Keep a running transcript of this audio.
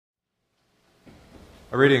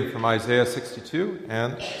A reading from Isaiah 62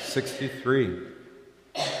 and 63.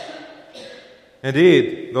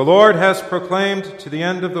 Indeed, the Lord has proclaimed to the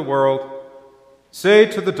end of the world, say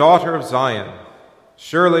to the daughter of Zion,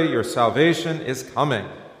 surely your salvation is coming.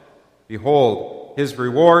 Behold, his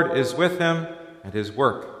reward is with him, and his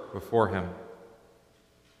work before him.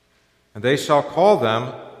 And they shall call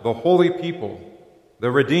them the holy people,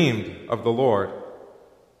 the redeemed of the Lord.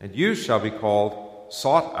 And you shall be called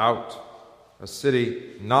sought out, a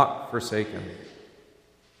city not forsaken.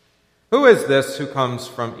 Who is this who comes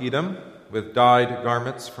from Edom with dyed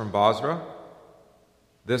garments from Bozrah?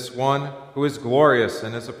 This one who is glorious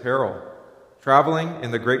in his apparel, traveling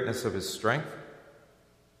in the greatness of his strength?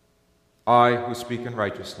 I who speak in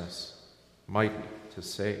righteousness, mighty to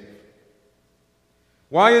save.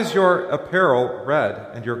 Why is your apparel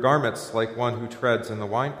red and your garments like one who treads in the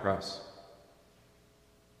winepress?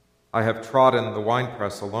 I have trodden the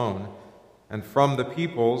winepress alone, and from the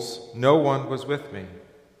peoples no one was with me.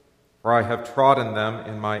 For I have trodden them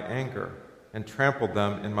in my anger and trampled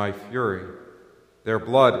them in my fury. Their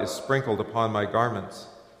blood is sprinkled upon my garments,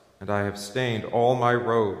 and I have stained all my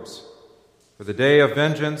robes. For the day of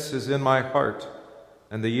vengeance is in my heart,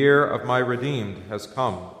 and the year of my redeemed has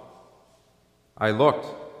come. I looked,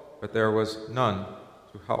 but there was none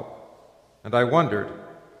to help, and I wondered,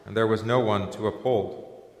 and there was no one to uphold.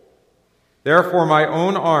 Therefore my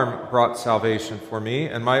own arm brought salvation for me,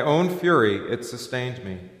 and my own fury it sustained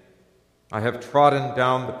me. I have trodden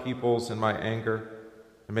down the peoples in my anger,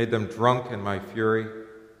 and made them drunk in my fury,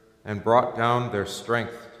 and brought down their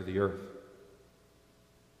strength to the earth.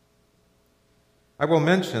 I will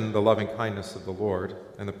mention the loving kindness of the Lord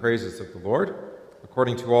and the praises of the Lord,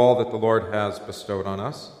 according to all that the Lord has bestowed on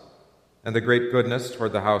us, and the great goodness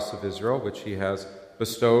toward the house of Israel, which he has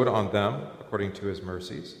bestowed on them according to his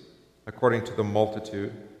mercies, according to the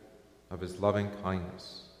multitude of his loving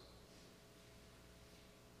kindness.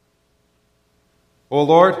 O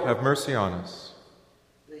Lord, have mercy on us.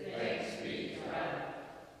 Thanks be to God.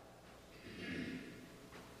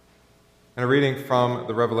 And a reading from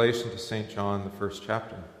the Revelation to St. John, the first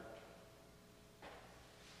chapter.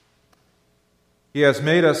 He has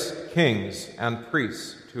made us kings and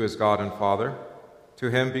priests to his God and Father. To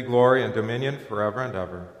him be glory and dominion forever and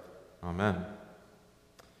ever. Amen.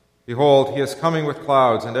 Behold, he is coming with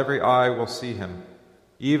clouds, and every eye will see him,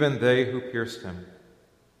 even they who pierced him.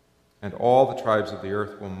 And all the tribes of the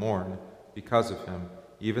earth will mourn because of him.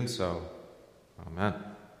 Even so. Amen.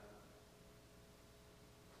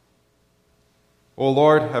 O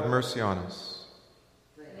Lord, have mercy on us.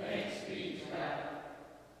 Thanks be to God.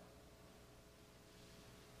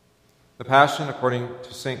 The Passion according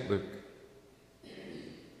to St. Luke.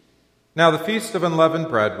 Now the feast of unleavened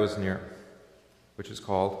bread was near, which is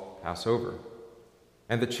called Passover.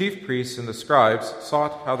 And the chief priests and the scribes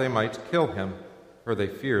sought how they might kill him, for they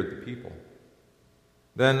feared the people.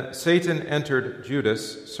 Then Satan entered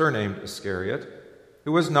Judas, surnamed Iscariot,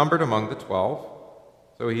 who was numbered among the 12.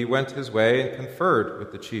 So he went his way and conferred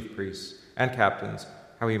with the chief priests and captains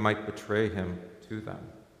how he might betray him to them.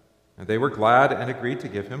 And they were glad and agreed to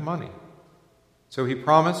give him money. So he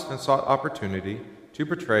promised and sought opportunity to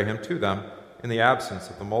betray him to them in the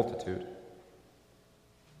absence of the multitude.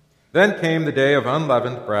 Then came the day of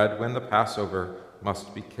unleavened bread, when the Passover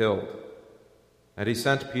must be killed. And he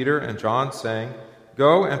sent Peter and John, saying,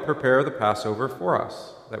 Go and prepare the Passover for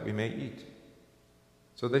us, that we may eat.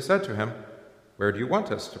 So they said to him, Where do you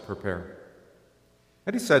want us to prepare?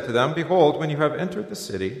 And he said to them, Behold, when you have entered the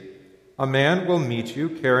city, a man will meet you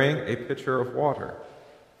carrying a pitcher of water.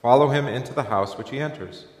 Follow him into the house which he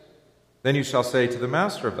enters. Then you shall say to the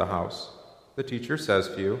master of the house, The teacher says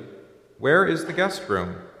to you, Where is the guest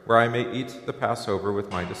room, where I may eat the Passover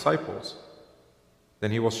with my disciples?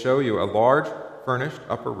 Then he will show you a large, furnished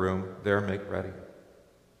upper room. There make ready.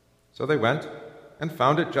 So they went and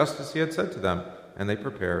found it just as he had said to them, and they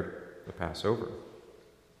prepared the Passover.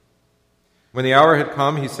 When the hour had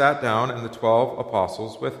come, he sat down, and the 12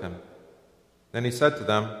 apostles with him. Then he said to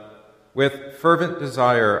them, With fervent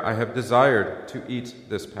desire I have desired to eat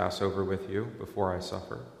this Passover with you before I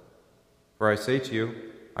suffer. For I say to you,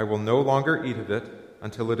 I will no longer eat of it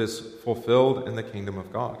until it is fulfilled in the kingdom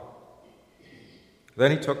of God. Then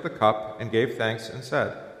he took the cup and gave thanks and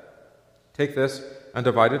said, Take this and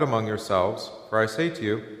divide it among yourselves, for I say to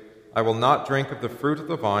you, I will not drink of the fruit of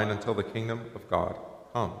the vine until the kingdom of God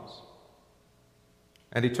comes.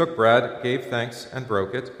 And he took bread, gave thanks, and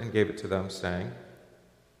broke it, and gave it to them, saying,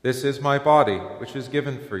 This is my body, which is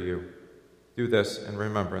given for you. Do this in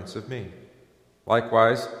remembrance of me.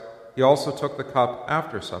 Likewise, he also took the cup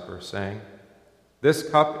after supper, saying, This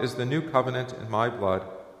cup is the new covenant in my blood,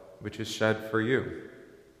 which is shed for you.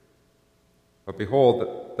 But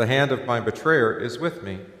behold, the hand of my betrayer is with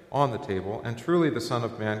me on the table, and truly the Son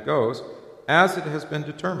of Man goes, as it has been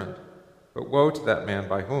determined. But woe to that man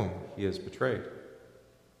by whom he is betrayed."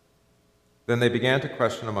 Then they began to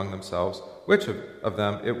question among themselves which of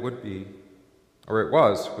them it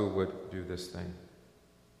was who would do this thing.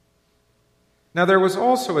 Now there was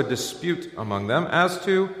also a dispute among them as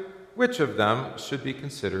to which of them should be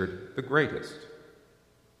considered the greatest.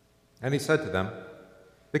 And he said to them,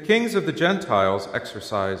 "The kings of the Gentiles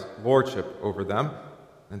exercise lordship over them,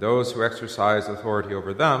 and those who exercise authority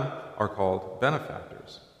over them are called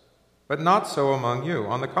benefactors. But not so among you.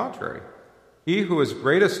 On the contrary, he who is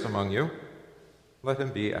greatest among you, let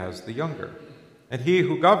him be as the younger, and he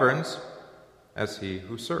who governs as he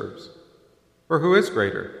who serves. For who is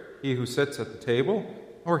greater, he who sits at the table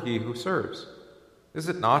or he who serves? Is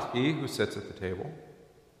it not he who sits at the table?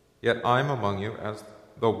 Yet I am among you as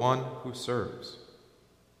the one who serves.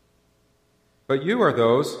 But you are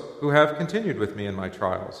those who have continued with me in my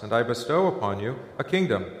trials, and I bestow upon you a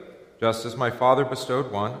kingdom, just as my Father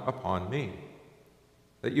bestowed one upon me,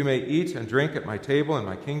 that you may eat and drink at my table in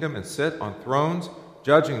my kingdom and sit on thrones,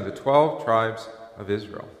 judging the 12 tribes of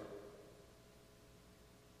Israel."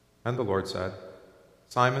 And the Lord said,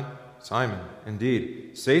 "Simon, Simon,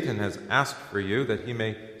 indeed, Satan has asked for you that he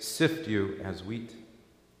may sift you as wheat.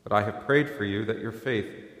 But I have prayed for you that your faith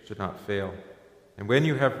should not fail. And when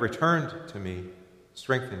you have returned to me,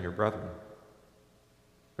 strengthen your brethren."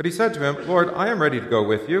 But he said to him, "Lord, I am ready to go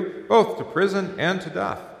with you, both to prison and to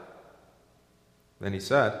death." Then he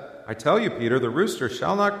said, "I tell you, Peter, the rooster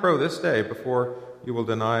shall not crow this day before you will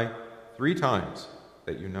deny 3 times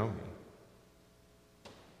that you know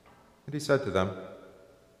me." And he said to them,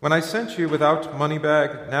 "When I sent you without money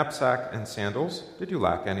bag, knapsack, and sandals, did you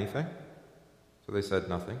lack anything?" So they said,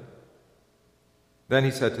 "Nothing." Then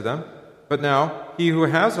he said to them, "But now he who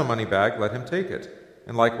has a money bag, let him take it,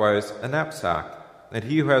 and likewise a knapsack. And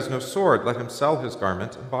he who has no sword, let him sell his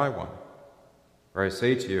garment and buy one. For I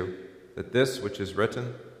say to you that this which is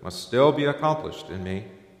written must still be accomplished in me."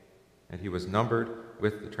 And he was numbered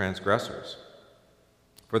with the transgressors.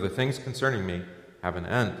 "For the things concerning me have an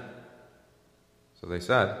end." So they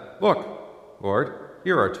said, "Look, Lord,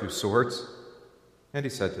 here are 2 swords." And he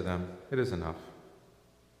said to them, "It is enough."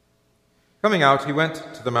 Coming out, he went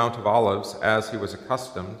to the Mount of Olives as he was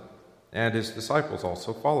accustomed, and his disciples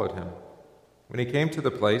also followed him. When he came to the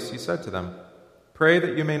place, he said to them, "Pray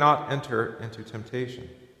that you may not enter into temptation."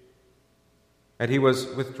 And he was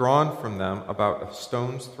withdrawn from them about a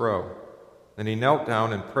stone's throw. Then he knelt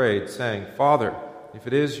down and prayed, saying, "Father, if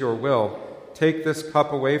it is your will, take this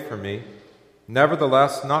cup away from me.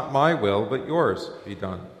 Nevertheless, not my will, but yours be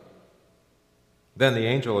done." Then the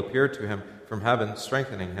angel appeared to him from heaven,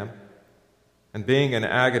 strengthening him. And being in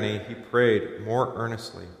agony, he prayed more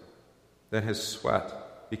earnestly. Then his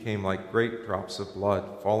sweat became like great drops of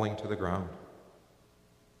blood falling to the ground.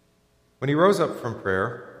 When he rose up from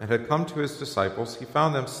prayer and had come to his disciples, he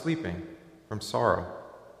found them sleeping from sorrow.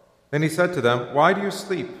 Then he said to them, "Why do you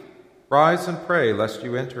sleep? Rise and pray, lest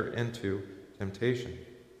you enter into temptation."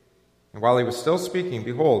 And while he was still speaking,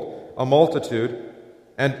 behold, a multitude,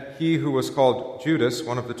 and he who was called Judas,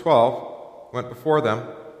 one of the 12, went before them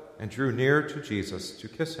and drew near to Jesus to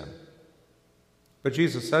kiss him. But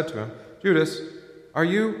Jesus said to him, "Judas, are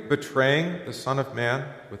you betraying the Son of Man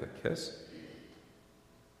with a kiss?"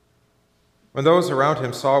 When those around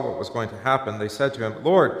him saw what was going to happen, they said to him,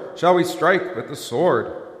 "Lord, shall we strike with the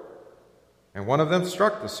sword?" And one of them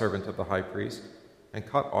struck the servant of the high priest and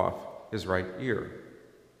cut off his right ear.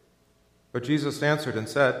 But Jesus answered and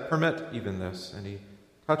said, "Permit even this." And he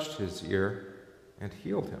touched his ear and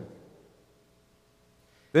healed him.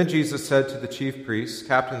 Then Jesus said to the chief priests,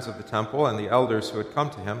 captains of the temple, and the elders who had come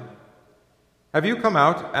to him, "Have you come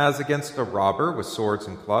out as against a robber with swords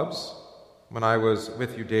and clubs? When I was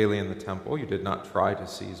with you daily in the temple, you did not try to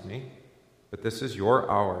seize me, but this is your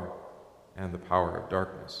hour and the power of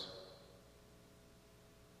darkness."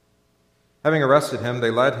 Having arrested him,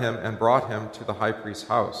 they led him and brought him to the high priest's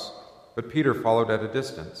house, but Peter followed at a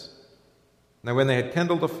distance. Now when they had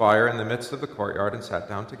kindled a fire in the midst of the courtyard and sat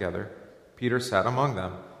down together, Peter sat among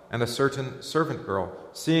them, and a certain servant girl,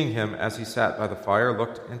 seeing him as he sat by the fire,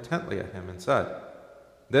 looked intently at him and said,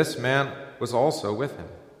 "This man was also with him."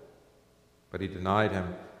 But he denied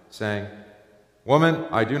him, saying, "Woman,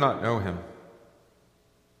 I do not know him."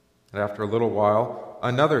 And after a little while,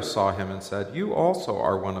 another saw him and said, "You also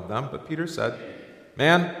are one of them." But Peter said,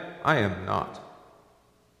 "Man, I am not."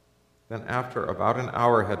 Then after about an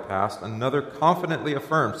hour had passed, another confidently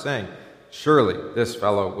affirmed, saying, "Surely this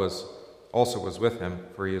fellow was with him,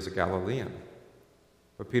 for he is a Galilean."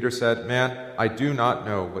 But Peter said, "Man, I do not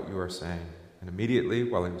know what you are saying." And immediately,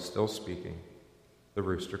 while he was still speaking, the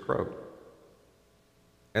rooster crowed.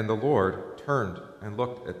 And the Lord turned and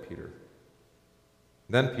looked at Peter.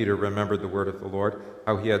 Then Peter remembered the word of the Lord,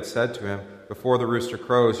 how he had said to him, "Before the rooster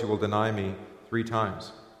crows, you will deny me 3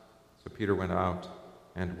 times." So Peter went out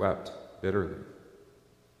and wept bitterly.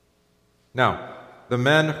 Now, the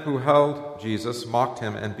men who held Jesus mocked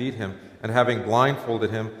him and beat him, and having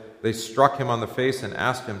blindfolded him, they struck him on the face and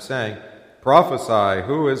asked him, saying, "Prophesy,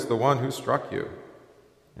 who is the one who struck you?"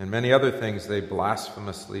 And many other things they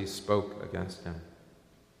blasphemously spoke against him.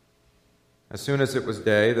 As soon as it was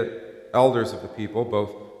day, the elders of the people,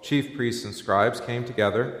 both chief priests and scribes, came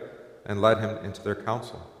together and led him into their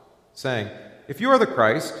council, saying, "If you are the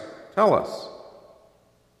Christ, tell us."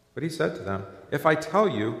 But he said to them, "If I tell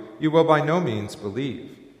you, you will by no means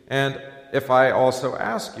believe. And if I also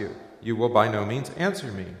ask you, you will by no means answer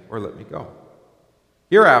me or let me go.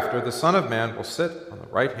 Hereafter the Son of Man will sit on the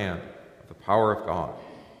right hand of the power of God."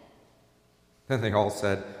 Then they all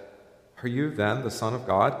said, "Are you then the Son of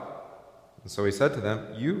God?" And so he said to them,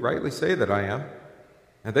 "You rightly say that I am."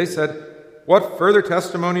 And they said, "What further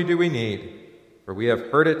testimony do we need? For we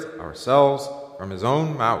have heard it ourselves from his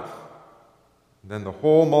own mouth." Then the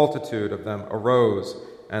whole multitude of them arose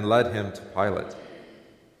and led him to Pilate.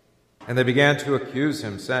 And they began to accuse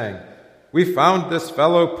him, saying, "We found this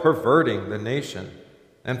fellow perverting the nation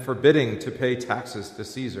and forbidding to pay taxes to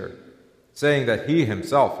Caesar, saying that he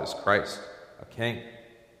himself is Christ, a king."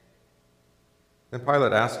 Then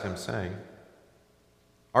Pilate asked him, saying,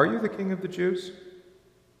 "Are you the king of the Jews?"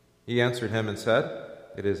 He answered him and said,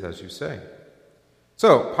 "It is as you say."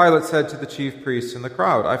 So Pilate said to the chief priests and the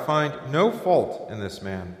crowd, "I find no fault in this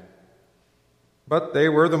man." But they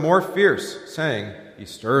were the more fierce, saying, "He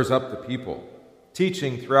stirs up the people,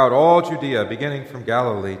 teaching throughout all Judea, beginning from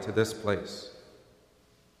Galilee to this place."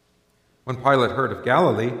 When Pilate heard of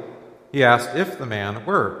Galilee, he asked if the man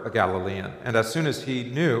were a Galilean, and as soon as he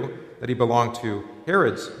knew that he belonged to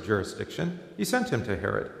Herod's jurisdiction, he sent him to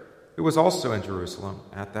Herod, who was also in Jerusalem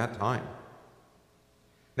at that time.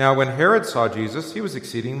 Now when Herod saw Jesus, he was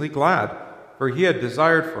exceedingly glad, for he had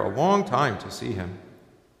desired for a long time to see him,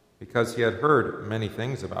 because he had heard many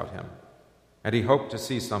things about him, and he hoped to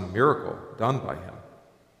see some miracle done by him.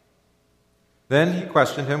 Then he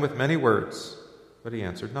questioned him with many words, but he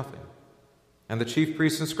answered nothing. And the chief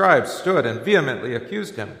priests and scribes stood and vehemently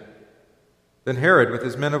accused him. Then Herod, with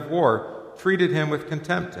his men of war, treated him with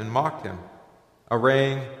contempt and mocked him,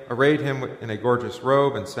 arrayed him in a gorgeous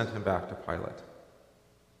robe, and sent him back to Pilate.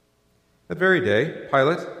 That very day,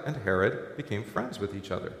 Pilate and Herod became friends with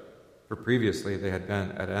each other, for previously they had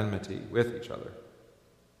been at enmity with each other.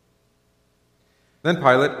 Then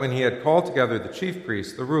Pilate, when he had called together the chief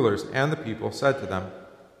priests, the rulers, and the people, said to them,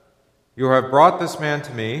 "You have brought this man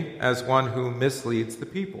to me as one who misleads the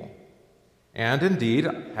people. And indeed,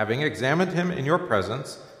 having examined him in your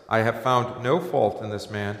presence, I have found no fault in this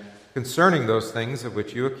man concerning those things of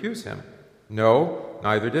which you accuse him. No,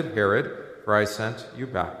 neither did Herod, for I sent you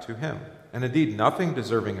back to him. And indeed, nothing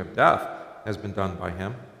deserving of death has been done by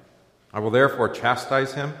him. I will therefore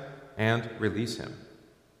chastise him and release him."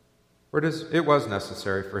 For it was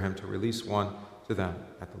necessary for him to release one to them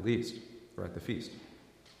at the least, or at the feast.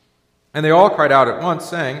 And they all cried out at once,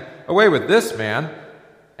 saying, "Away with this man,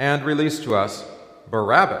 and release to us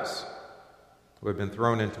Barabbas, who had been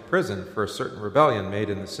thrown into prison for a certain rebellion made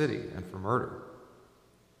in the city and for murder."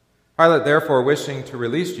 Pilate, therefore, wishing to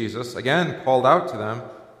release Jesus, again called out to them,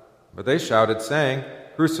 but they shouted, saying,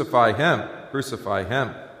 "Crucify him! Crucify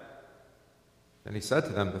him!" Then he said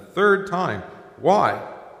to them the third time, "Why?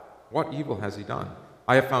 What evil has he done?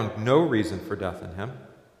 I have found no reason for death in him.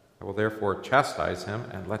 I will therefore chastise him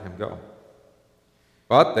and let him go."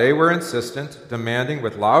 But they were insistent, demanding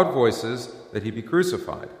with loud voices that he be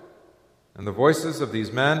crucified. And the voices of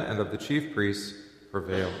these men and of the chief priests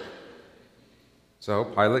prevailed. So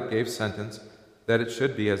Pilate gave sentence that it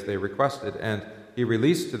should be as they requested, and he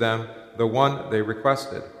released to them the one they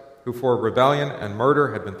requested, who for rebellion and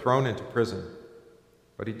murder had been thrown into prison.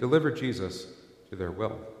 But he delivered Jesus to their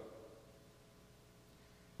will.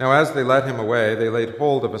 Now as they led him away, they laid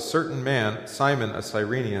hold of a certain man, Simon a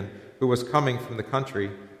Cyrenian, who was coming from the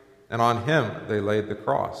country, and on him they laid the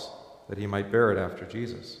cross, that he might bear it after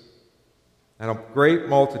Jesus. And a great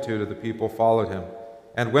multitude of the people followed him,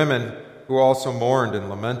 and women who also mourned and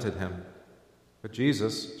lamented him. But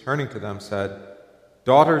Jesus, turning to them, said,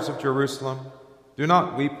 "Daughters of Jerusalem, do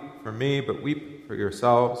not weep for me, but weep for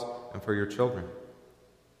yourselves and for your children.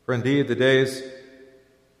 For indeed the days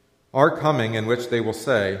are coming in which they will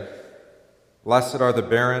say, 'Blessed are the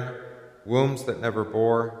barren, wombs that never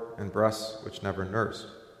bore, and breasts which never nursed.'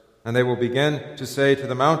 And they will begin to say to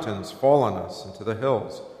the mountains, 'Fall on us,' and to the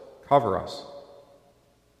hills, 'Cover us.'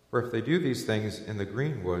 For if they do these things in the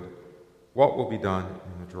green wood, what will be done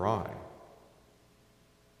in the dry?"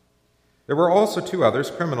 There were also 2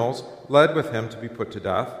 others, criminals, led with him to be put to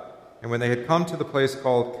death. And when they had come to the place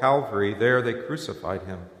called Calvary, there they crucified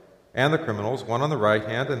him, and the criminals, one on the right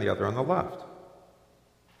hand and the other on the left.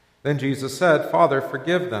 Then Jesus said, "Father,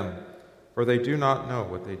 forgive them, for they do not know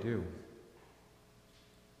what they do."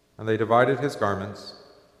 And they divided his garments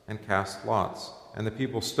and cast lots, and the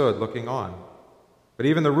people stood looking on. But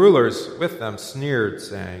even the rulers with them sneered,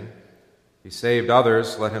 saying, "He saved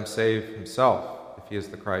others, let him save himself, if he is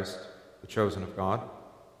the Christ, the chosen of God."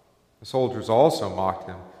 The soldiers also mocked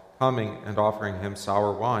him, coming and offering him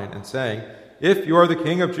sour wine, and saying, "If you are the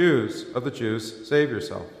King of the Jews, save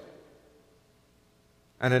yourself."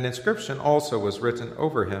 And an inscription also was written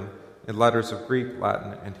over him in letters of Greek,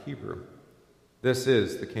 Latin, and Hebrew: "This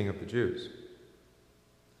is the King of the Jews."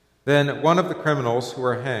 Then one of the criminals who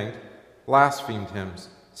were hanged blasphemed him,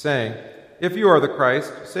 saying, "If you are the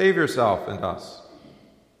Christ, save yourself and us."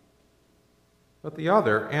 But the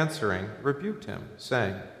other, answering, rebuked him,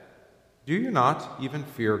 saying, "Do you not even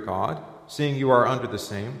fear God, seeing you are under the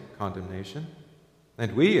same condemnation?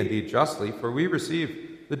 And we indeed justly, for we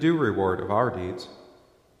receive the due reward of our deeds.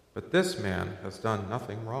 But this man has done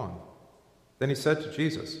nothing wrong." Then he said to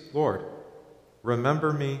Jesus, "Lord,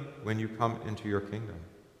 remember me when you come into your kingdom."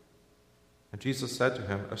 And Jesus said to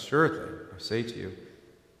him, "Assuredly, I say to you,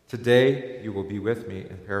 today you will be with me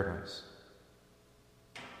in paradise."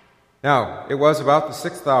 Now, it was about the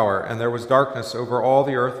 6th hour, and there was darkness over all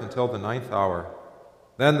the earth until the 9th hour.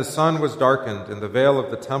 Then the sun was darkened, and the veil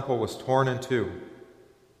of the temple was torn in two.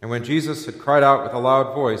 And when Jesus had cried out with a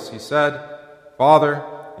loud voice, he said, "Father,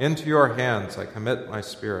 into your hands I commit my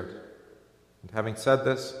spirit." And having said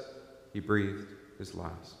this, he breathed his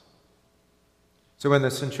last. So when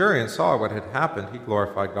the centurion saw what had happened, he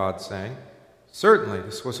glorified God, saying, "Certainly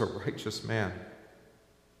this was a righteous man."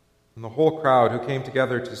 And the whole crowd who came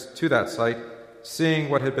together to that sight, seeing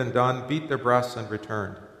what had been done, beat their breasts and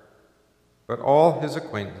returned. But all his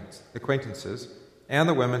acquaintances and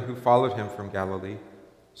the women who followed him from Galilee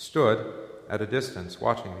stood at a distance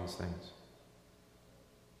watching these things.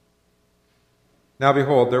 Now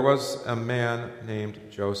behold, there was a man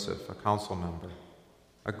named Joseph, a council member,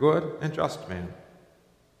 a good and just man.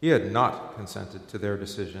 He had not consented to their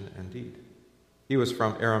decision and deed. He was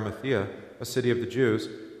from Arimathea, a city of the Jews,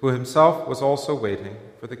 who himself was also waiting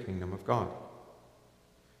for the kingdom of God.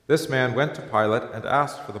 This man went to Pilate and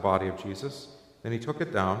asked for the body of Jesus. Then he took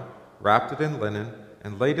it down, wrapped it in linen,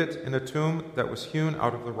 and laid it in a tomb that was hewn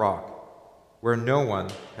out of the rock, where no one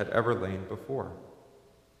had ever lain before.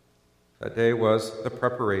 That day was the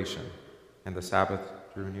preparation, and the Sabbath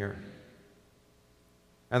drew near.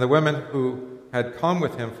 And the women who had come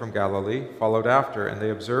with him from Galilee followed after, and they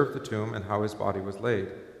observed the tomb and how his body was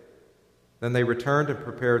laid. Then they returned and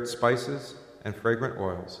prepared spices and fragrant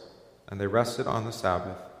oils, and they rested on the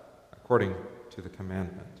Sabbath according to the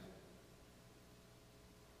commandment.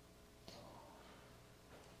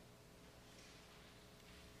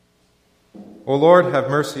 O Lord, have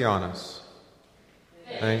mercy on us.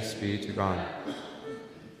 Thanks be to God.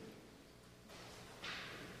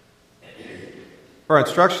 For our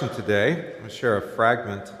instruction today, I'm going to share a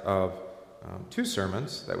fragment of 2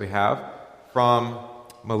 sermons that we have from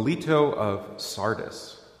Melito of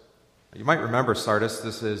Sardis. You might remember Sardis.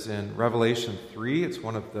 This is in Revelation 3. It's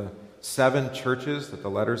one of the 7 churches that the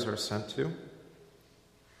letters are sent to.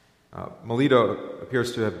 Melito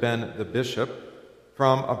appears to have been the bishop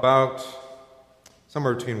from about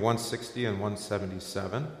somewhere between 160 and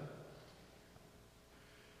 177.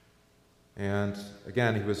 And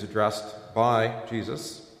again, he was addressed by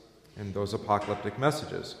Jesus in those apocalyptic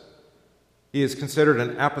messages. He is considered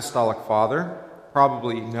an apostolic father,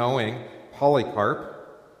 probably knowing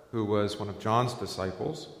Polycarp, who was one of John's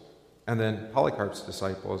disciples, and then Polycarp's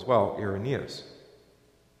disciple as well, Irenaeus.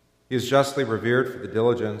 He is justly revered for the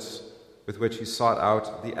diligence with which he sought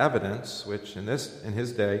out the evidence which, in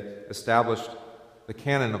his day, established the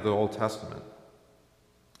canon of the Old Testament,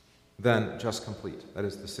 then just complete. That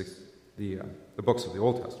is the books of the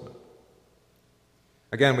Old Testament.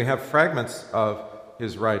 Again, we have fragments of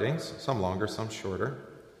his writings, some longer, some shorter.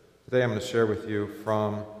 Today I'm going to share with you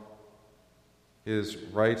from his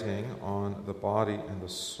writing on the body and the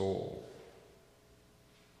soul.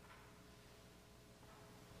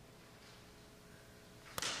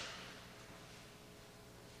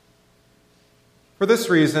 For this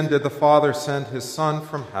reason did the Father send his Son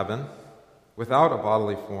from heaven without a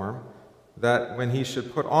bodily form, that when he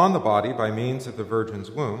should put on the body by means of the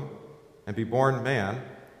Virgin's womb and be born man,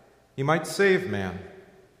 he might save man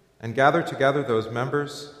and gather together those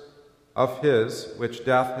members of his which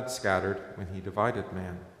death had scattered when he divided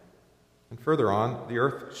man. And further on, the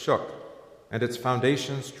earth shook, and its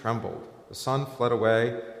foundations trembled. The sun fled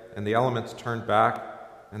away, and the elements turned back,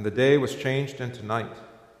 and the day was changed into night,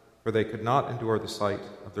 for they could not endure the sight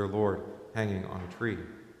of their Lord hanging on a tree.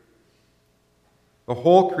 The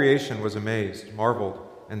whole creation was amazed, marveled,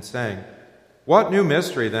 and saying, "What new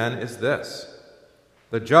mystery then is this?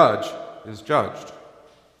 The judge is judged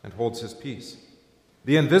and holds his peace.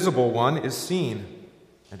 The invisible one is seen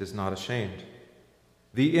and is not ashamed.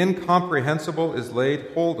 The incomprehensible is laid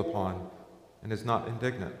hold upon and is not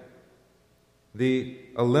indignant. The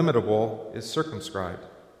illimitable is circumscribed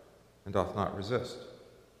and doth not resist.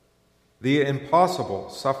 The impossible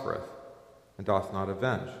suffereth and doth not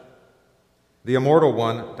avenge. The immortal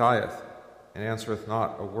one dieth and answereth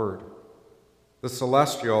not a word. The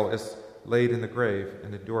celestial is laid in the grave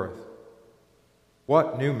and endureth.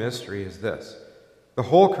 What new mystery is this? The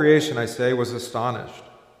whole creation, I say, was astonished.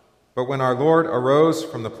 But when our Lord arose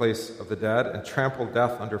from the place of the dead and trampled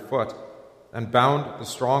death underfoot and bound the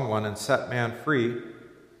strong one and set man free,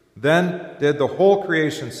 then did the whole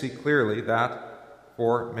creation see clearly that,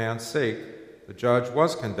 for man's sake, the judge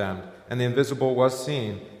was condemned, and the invisible was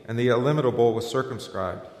seen, and the illimitable was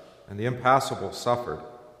circumscribed, and the impassible suffered,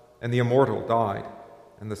 and the immortal died,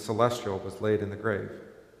 and the celestial was laid in the grave.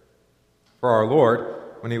 For our Lord,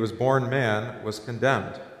 when he was born man, was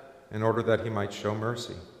condemned, in order that he might show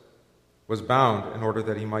mercy, was bound in order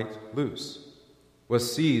that he might loose,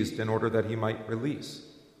 was seized in order that he might release,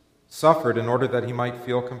 suffered in order that he might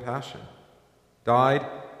feel compassion, died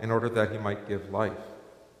in order that he might give life,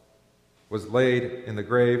 was laid in the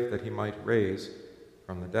grave that he might raise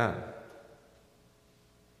from the dead.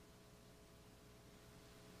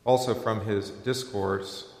 Also from his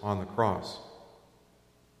discourse on the cross.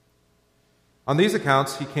 On these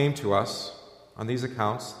accounts he came to us. On these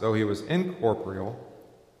accounts, though he was incorporeal,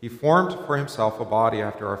 he formed for himself a body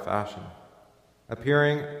after our fashion,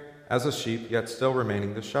 appearing as a sheep, yet still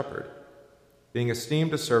remaining the shepherd, being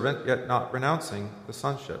esteemed a servant, yet not renouncing the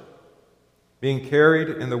sonship, being carried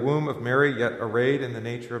in the womb of Mary, yet arrayed in the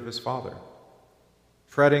nature of his Father,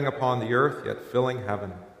 treading upon the earth, yet filling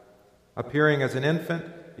heaven, appearing as an infant,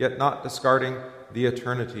 yet not discarding the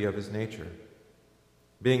eternity of his nature,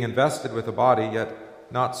 being invested with a body, yet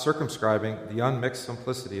not circumscribing the unmixed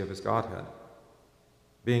simplicity of his Godhead,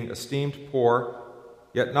 being esteemed poor,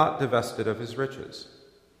 yet not divested of his riches,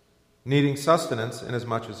 needing sustenance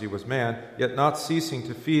inasmuch as he was man, yet not ceasing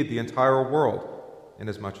to feed the entire world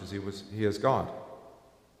inasmuch as he is God,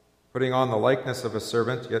 putting on the likeness of a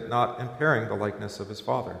servant, yet not impairing the likeness of his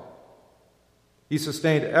Father. He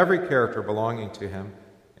sustained every character belonging to him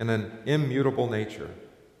in an immutable nature.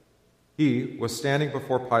 He was standing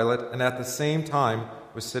before Pilate and at the same time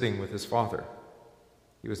was sitting with his Father.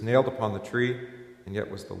 He was nailed upon the tree and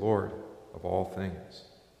yet was the Lord of all things.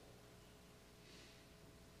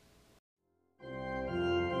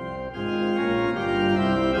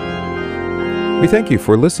 We thank you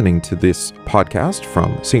for listening to this podcast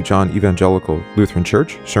from St. John Evangelical Lutheran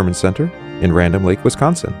Church Sherman Center in Random Lake,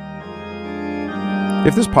 Wisconsin.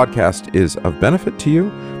 If this podcast is of benefit to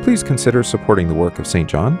you, please consider supporting the work of St.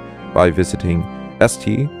 John by visiting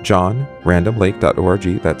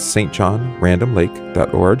stjohnrandomlake.org. That's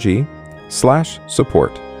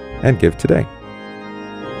stjohnrandomlake.org/support and give today.